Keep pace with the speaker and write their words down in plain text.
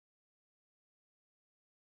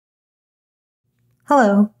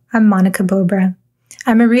Hello, I'm Monica Bobra.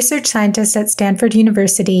 I'm a research scientist at Stanford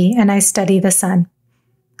University, and I study the sun.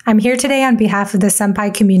 I'm here today on behalf of the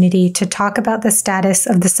SunPy community to talk about the status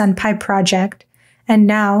of the SunPy project, and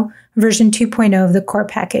now version 2.0 of the core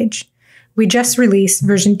package. We just released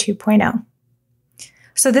version 2.0.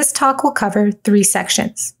 So this talk will cover 3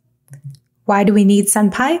 sections. Why do we need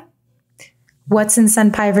SunPy? What's in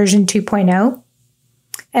SunPy version 2.0?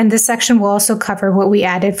 And this section will also cover what we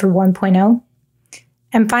added for 1.0.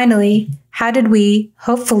 And finally, how did we,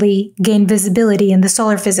 hopefully, gain visibility in the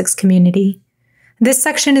solar physics community? This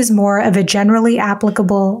section is more of a generally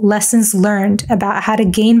applicable lessons learned about how to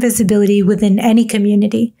gain visibility within any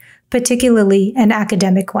community, particularly an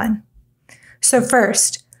academic one. So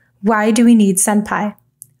first, why do we need SunPy?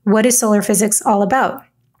 What is solar physics all about?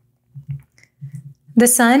 The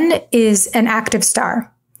sun is an active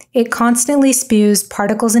star. It constantly spews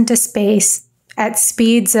particles into space at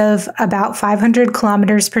speeds of about 500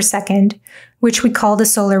 kilometers per second, which we call the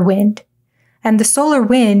solar wind. And the solar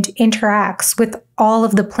wind interacts with all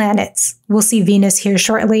of the planets. We'll see Venus here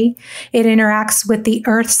shortly. It interacts with the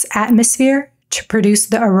Earth's atmosphere to produce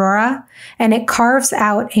the aurora, and it carves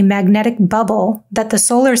out a magnetic bubble that the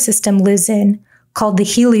solar system lives in called the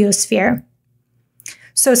heliosphere.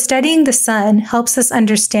 So studying the sun helps us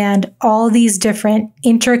understand all these different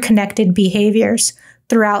interconnected behaviors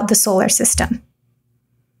throughout the solar system.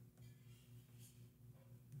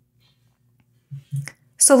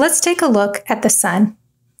 So let's take a look at the sun.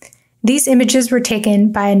 These images were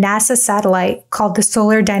taken by a NASA satellite called the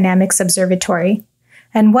Solar Dynamics Observatory,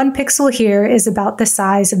 and 1 pixel here is about the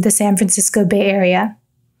size of the San Francisco Bay Area.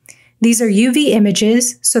 These are UV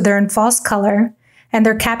images, so they're in false color, and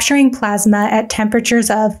they're capturing plasma at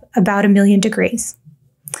temperatures of about 1,000,000 degrees.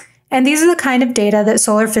 And these are the kind of data that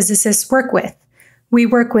solar physicists work with. We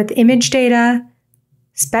work with image data,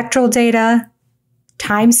 spectral data,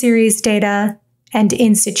 time series data, and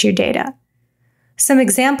in situ data. Some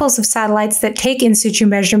examples of satellites that take in situ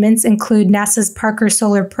measurements include NASA's Parker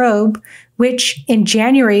Solar Probe, which in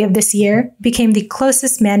January of this year became the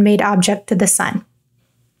closest man-made object to the sun.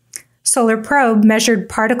 Solar Probe measured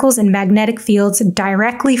particles and magnetic fields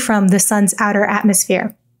directly from the sun's outer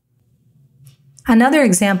atmosphere. Another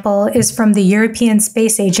example is from the European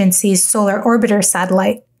Space Agency's Solar Orbiter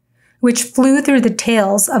satellite, which flew through the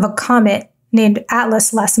tails of a comet named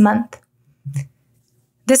Atlas last month.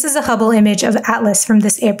 This is a Hubble image of Atlas from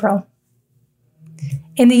this April.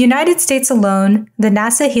 In the United States alone, the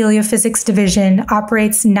NASA Heliophysics Division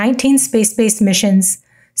operates 19 space-based missions,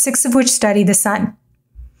 6 of which study the sun.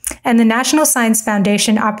 And the National Science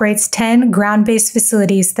Foundation operates 10 ground-based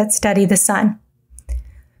facilities that study the sun.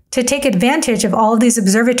 To take advantage of all of these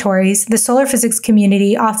observatories, the solar physics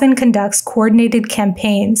community often conducts coordinated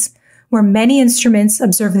campaigns where many instruments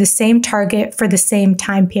observe the same target for the same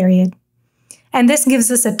time period. And this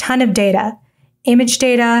gives us a ton of data: image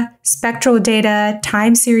data, spectral data,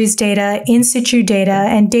 time series data, in situ data,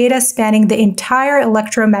 and data spanning the entire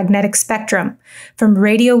electromagnetic spectrum, from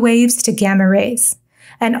radio waves to gamma rays.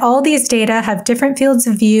 And all these data have different fields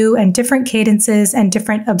of view and different cadences and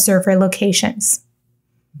different observer locations.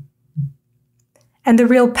 And the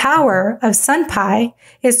real power of SunPy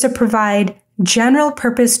is to provide general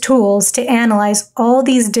purpose tools to analyze all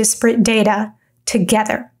these disparate data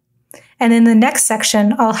together. And in the next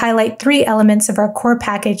section, I'll highlight 3 elements of our core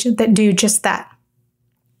package that do just that.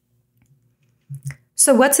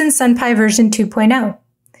 So what's in SunPy version 2.0?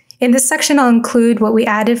 In this section, I'll include what we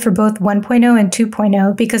added for both 1.0 and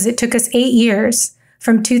 2.0 because it took us 8 years,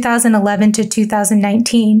 from 2011 to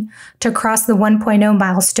 2019, to cross the 1.0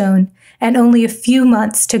 milestone, and only a few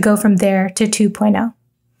months to go from there to 2.0.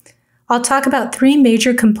 I'll talk about 3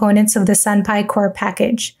 major components of the SunPy core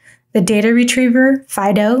package: the data retriever,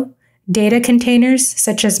 FIDO, data containers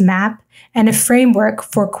such as MAP, and a framework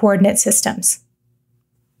for coordinate systems.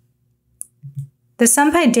 The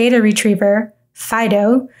SunPy data retriever,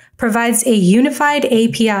 FIDO, provides a unified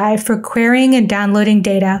API for querying and downloading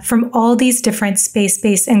data from all these different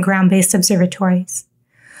space-based and ground-based observatories.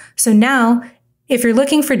 So now, if you're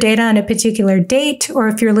looking for data on a particular date, or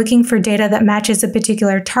if you're looking for data that matches a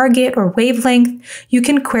particular target or wavelength, you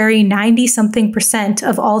can query 90-something%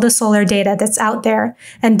 of all the solar data that's out there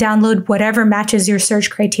and download whatever matches your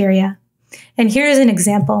search criteria. And here's an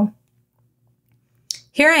example.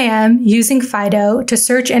 Here I am using FIDO to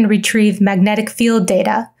search and retrieve magnetic field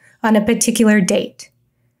data on a particular date.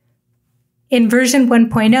 In version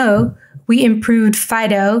 1.0, we improved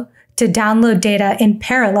FIDO to download data in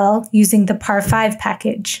parallel using the PAR5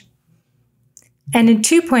 package. And in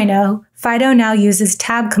 2.0, FIDO now uses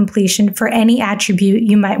tab completion for any attribute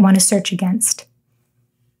you might want to search against.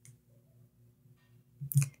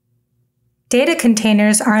 Data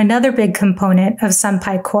containers are another big component of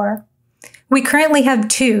SunPy core. We currently have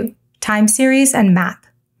two, time series and map.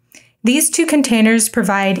 These two containers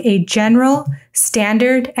provide a general,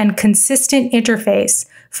 standard, and consistent interface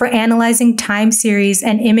for analyzing time series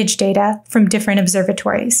and image data from different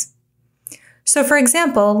observatories. So for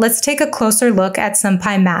example, let's take a closer look at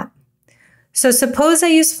SunPy map. So suppose I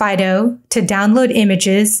use Fido to download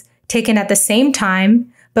images taken at the same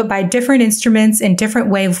time, but by different instruments in different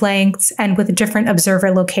wavelengths and with different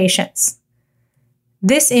observer locations.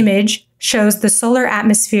 This image shows the solar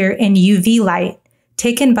atmosphere in UV light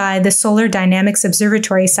taken by the Solar Dynamics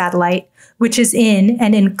Observatory satellite, which is in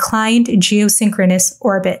an inclined geosynchronous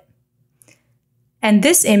orbit. And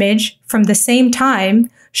this image from the same time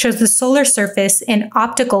shows the solar surface in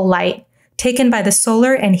optical light taken by the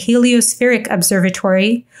Solar and Heliospheric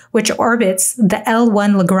Observatory, which orbits the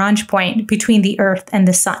L1 Lagrange point between the Earth and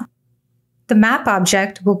the Sun. The map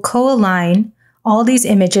object will co-align all these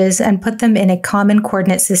images and put them in a common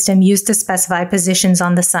coordinate system used to specify positions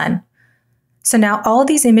on the Sun. So now all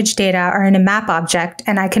these image data are in a map object,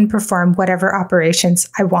 and I can perform whatever operations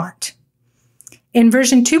I want. In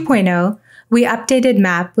version 2.0, we updated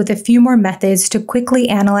map with a few more methods to quickly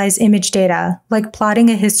analyze image data, like plotting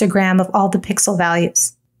a histogram of all the pixel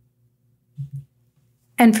values.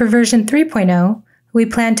 And for version 3.0, we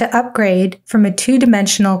plan to upgrade from a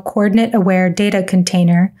two-dimensional coordinate-aware data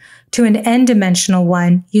container to an n-dimensional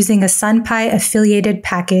one using a SunPy affiliated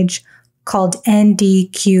package called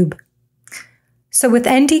ND-Cube. So with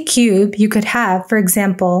ND-Cube, you could have, for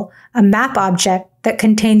example, a map object that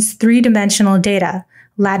contains three-dimensional data,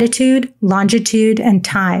 latitude, longitude, and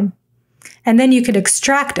time. And then you could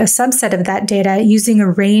extract a subset of that data using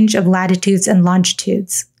a range of latitudes and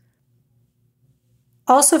longitudes.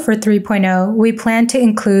 Also for 3.0, we plan to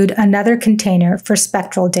include another container for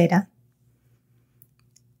spectral data.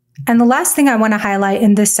 And the last thing I want to highlight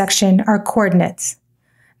in this section are coordinates.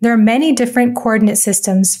 There are many different coordinate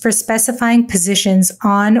systems for specifying positions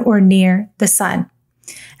on or near the Sun.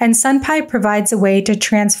 And SunPy provides a way to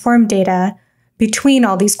transform data between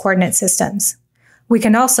all these coordinate systems. We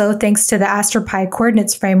can also, thanks to the AstroPy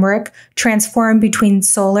coordinates framework, transform between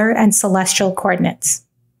solar and celestial coordinates.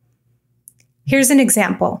 Here's an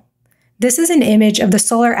example. This is an image of the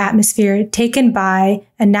solar atmosphere taken by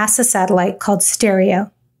a NASA satellite called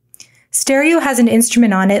Stereo. Stereo has an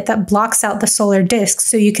instrument on it that blocks out the solar disk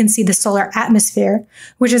so you can see the solar atmosphere,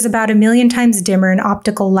 which is about 1,000,000 times dimmer in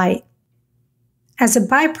optical light. As a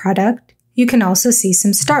byproduct, you can also see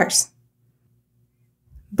some stars.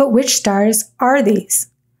 But which stars are these?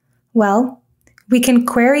 Well, we can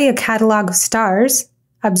query a catalog of stars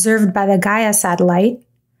observed by the Gaia satellite,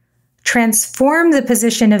 transform the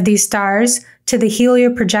position of these stars to the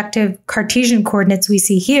helioprojective Cartesian coordinates we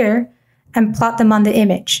see here, and plot them on the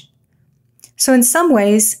image. So in some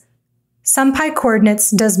ways, SunPy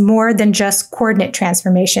coordinates does more than just coordinate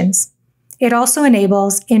transformations. It also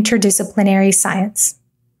enables interdisciplinary science.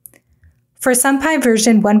 For SunPy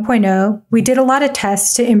version 1.0, we did a lot of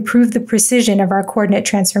tests to improve the precision of our coordinate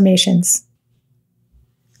transformations.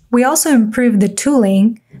 We also improved the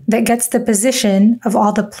tooling that gets the position of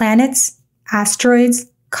all the planets, asteroids,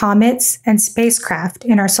 comets, and spacecraft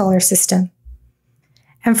in our solar system.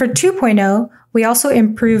 And for 2.0, we also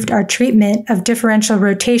improved our treatment of differential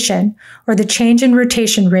rotation, or the change in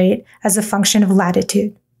rotation rate as a function of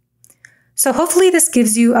latitude. So hopefully this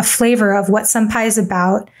gives you a flavor of what SunPy is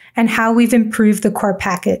about and how we've improved the core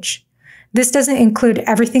package. This doesn't include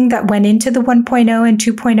everything that went into the 1.0 and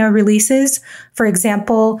 2.0 releases. For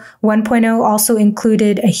example, 1.0 also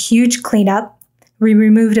included a huge cleanup. We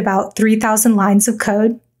removed about 3,000 lines of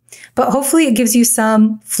code, but hopefully it gives you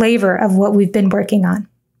some flavor of what we've been working on.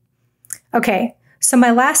 Okay, so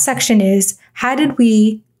my last section is, how did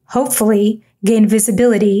we hopefully gain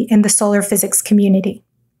visibility in the solar physics community?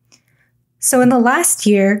 So in the last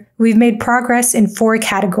year, we've made progress in 4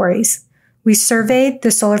 categories. We surveyed the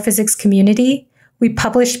solar physics community, we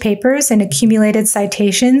published papers and accumulated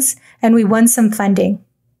citations, and we won some funding.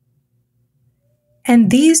 And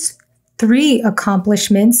these 3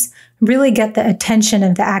 accomplishments really get the attention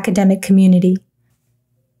of the academic community.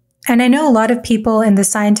 And I know a lot of people in the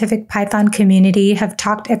scientific Python community have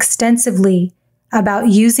talked extensively about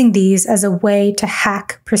using these as a way to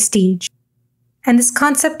hack prestige. And this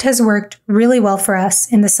concept has worked really well for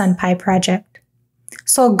us in the SunPy project.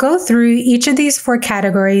 So I'll go through each of these 4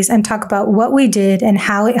 categories and talk about what we did and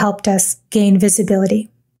how it helped us gain visibility.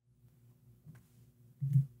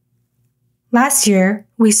 Last year,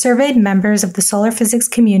 we surveyed members of the solar physics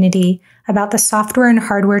community about the software and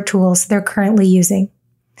hardware tools they're currently using.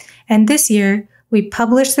 And this year, we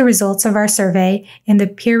published the results of our survey in the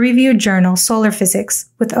peer-reviewed journal Solar Physics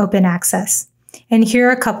with open access. And here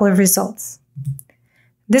are a couple of results.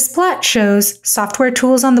 This plot shows software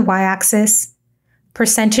tools on the y-axis,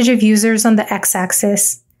 percentage of users on the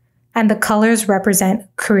x-axis, and the colors represent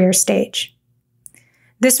career stage.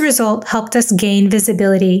 This result helped us gain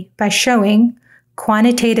visibility by showing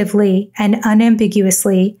quantitatively and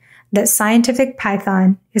unambiguously that scientific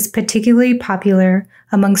Python is particularly popular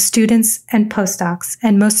among students and postdocs,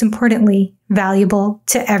 and most importantly, valuable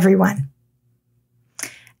to everyone.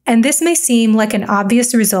 And this may seem like an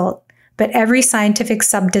obvious result, but every scientific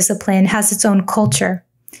subdiscipline has its own culture,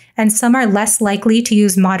 and some are less likely to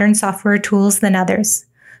use modern software tools than others.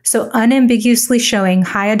 So unambiguously showing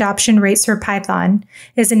high adoption rates for Python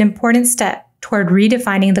is an important step toward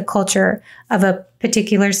redefining the culture of a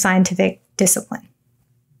particular scientific discipline.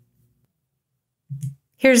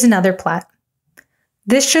 Here's another plot.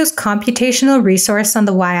 This shows computational resource on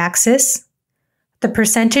the y-axis, the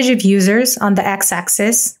percentage of users on the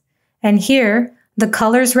x-axis, and here the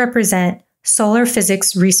colors represent solar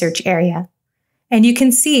physics research area. And you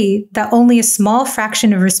can see that only a small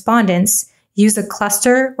fraction of respondents use a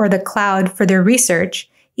cluster or the cloud for their research,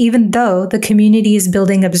 even though the community is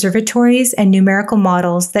building observatories and numerical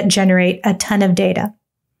models that generate a ton of data.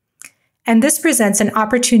 And this presents an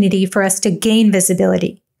opportunity for us to gain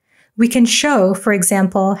visibility. We can show, for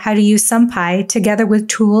example, how to use SunPy together with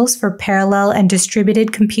tools for parallel and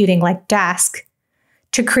distributed computing like Dask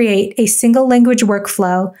to create a single language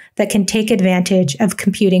workflow that can take advantage of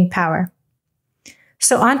computing power.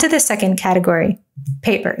 So on to the second category,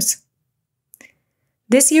 papers.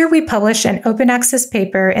 This year, we published an open access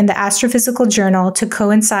paper in the Astrophysical Journal to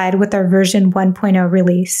coincide with our version 1.0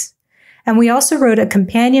 release. And we also wrote a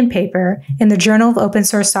companion paper in the Journal of Open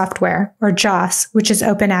Source Software, or JOSS, which is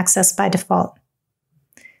open access by default.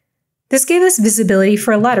 This gave us visibility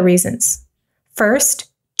for a lot of reasons.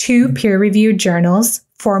 First, 2 peer-reviewed journals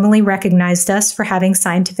formally recognized us for having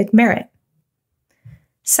scientific merit.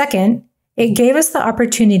 Second, it gave us the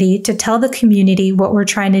opportunity to tell the community what we're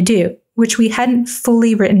trying to do, which we hadn't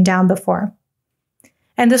fully written down before.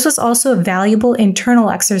 And this was also a valuable internal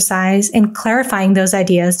exercise in clarifying those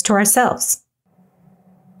ideas to ourselves.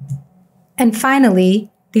 And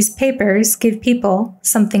finally, these papers give people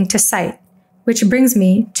something to cite, which brings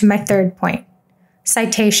me to my third point,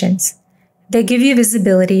 citations. They give you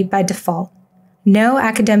visibility by default. No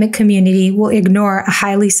academic community will ignore a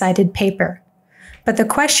highly cited paper. But the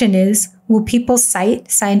question is, will people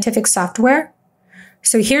cite scientific software?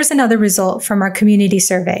 So here's another result from our community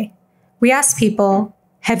survey. We asked people,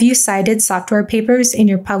 have you cited software papers in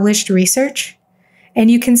your published research?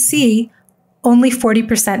 And you can see only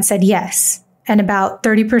 40% said yes, and about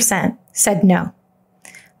 30% said no.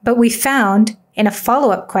 But we found in a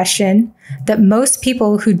follow-up question that most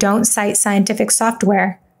people who don't cite scientific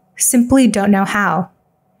software simply don't know how.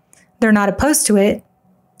 They're not opposed to it,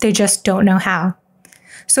 they just don't know how.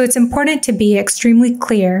 So it's important to be extremely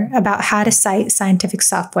clear about how to cite scientific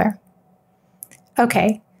software.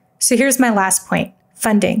 Okay, so here's my last point,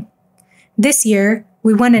 funding. This year,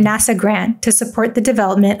 we won a NASA grant to support the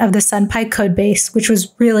development of the SunPy codebase, which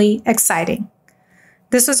was really exciting.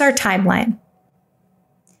 This was our timeline.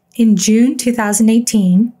 In June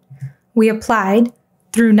 2018, we applied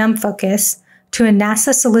through NumFocus to a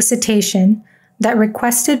NASA solicitation that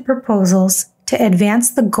requested proposals to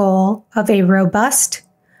advance the goal of a robust,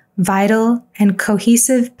 vital, and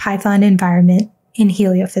cohesive Python environment in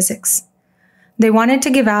heliophysics. They wanted to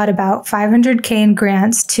give out about $500K in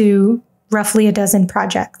grants to roughly a dozen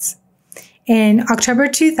projects. In October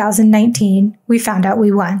 2019, we found out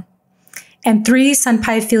we won. And 3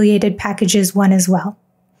 SunPy affiliated packages won as well.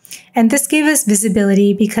 And this gave us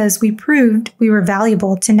visibility because we proved we were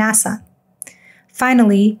valuable to NASA.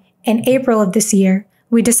 Finally, in April of this year,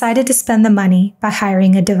 we decided to spend the money by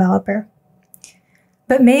hiring a developer.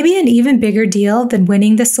 But maybe an even bigger deal than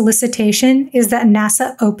winning the solicitation is that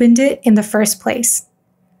NASA opened it in the first place.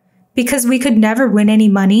 Because we could never win any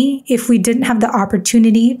money if we didn't have the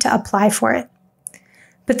opportunity to apply for it.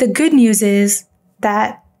 But the good news is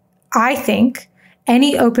that I think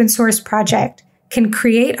any open source project can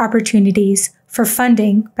create opportunities for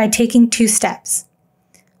funding by taking 2 steps.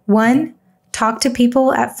 1, talk to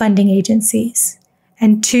people at funding agencies.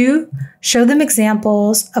 And 2, show them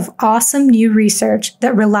examples of awesome new research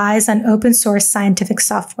that relies on open source scientific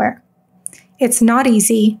software. It's not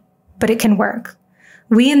easy, but it can work.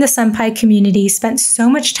 We in the SunPy community spent so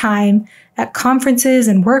much time at conferences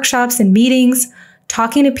and workshops and meetings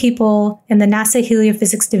talking to people in the NASA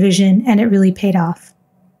Heliophysics division, and it really paid off.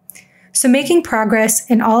 So making progress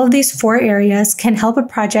in all of these 4 areas can help a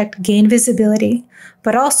project gain visibility,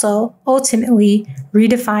 but also ultimately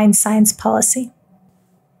redefine science policy.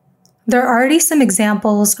 There are already some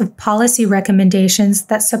examples of policy recommendations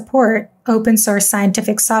that support open source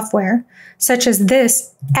scientific software, such as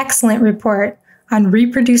this excellent report on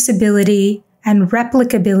reproducibility and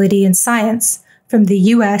replicability in science from the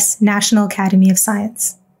US National Academy of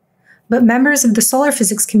Science. But members of the solar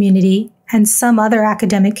physics community and some other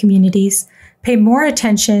academic communities pay more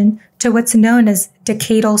attention to what's known as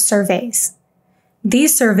decadal surveys.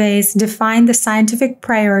 These surveys define the scientific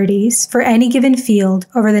priorities for any given field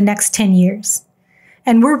over the next 10 years.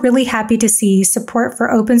 And we're really happy to see support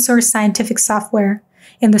for open source scientific software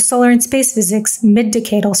in the Solar and Space Physics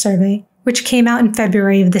Mid-Decadal Survey, which came out in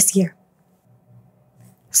February of this year.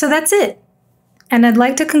 So that's it. And I'd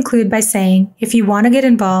like to conclude by saying, if you want to get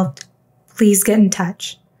involved, please get in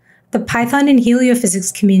touch. The Python and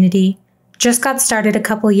heliophysics community just got started a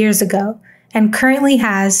couple years ago and currently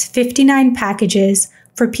has 59 packages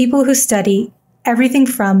for people who study everything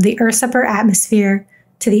from the Earth's upper atmosphere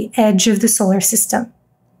to the edge of the solar system.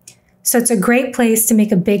 So it's a great place to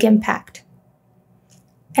make a big impact.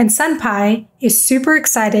 And SunPy is super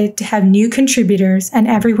excited to have new contributors, and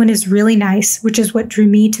everyone is really nice, which is what drew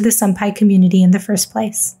me to the SunPy community in the first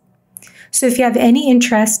place. So if you have any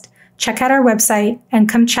interest, check out our website and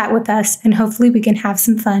come chat with us, and hopefully we can have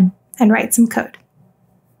some fun and write some code.